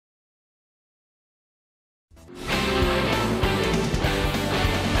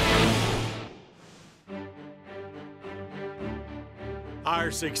Our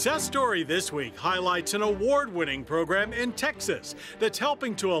success story this week highlights an award-winning program in Texas that's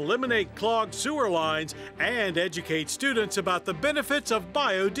helping to eliminate clogged sewer lines and educate students about the benefits of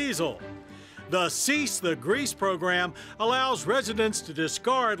biodiesel. The Cease the Grease program allows residents to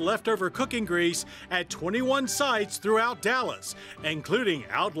discard leftover cooking grease at 21 sites throughout Dallas, including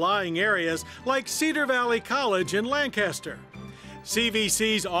outlying areas like Cedar Valley College in Lancaster.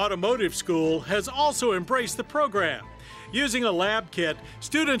 CVC's automotive school has also embraced the program. Using a lab kit,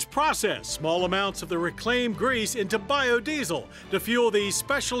 students process small amounts of the reclaimed grease into biodiesel to fuel these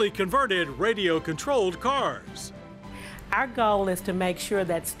specially converted radio-controlled cars. Our goal is to make sure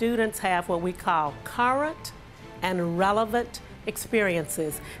that students have what we call current and relevant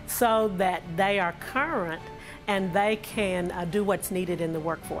experiences so that they are current and they can do what's needed in the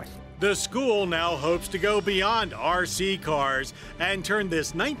workforce. The school now hopes to go beyond RC cars and turn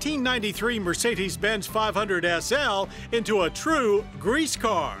this 1993 Mercedes-Benz 500 SL into a true grease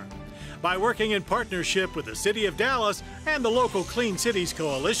car. By working in partnership with the City of Dallas and the local Clean Cities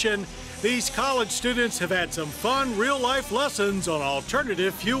Coalition, these college students have had some fun, real-life lessons on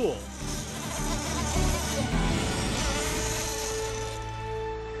alternative fuel.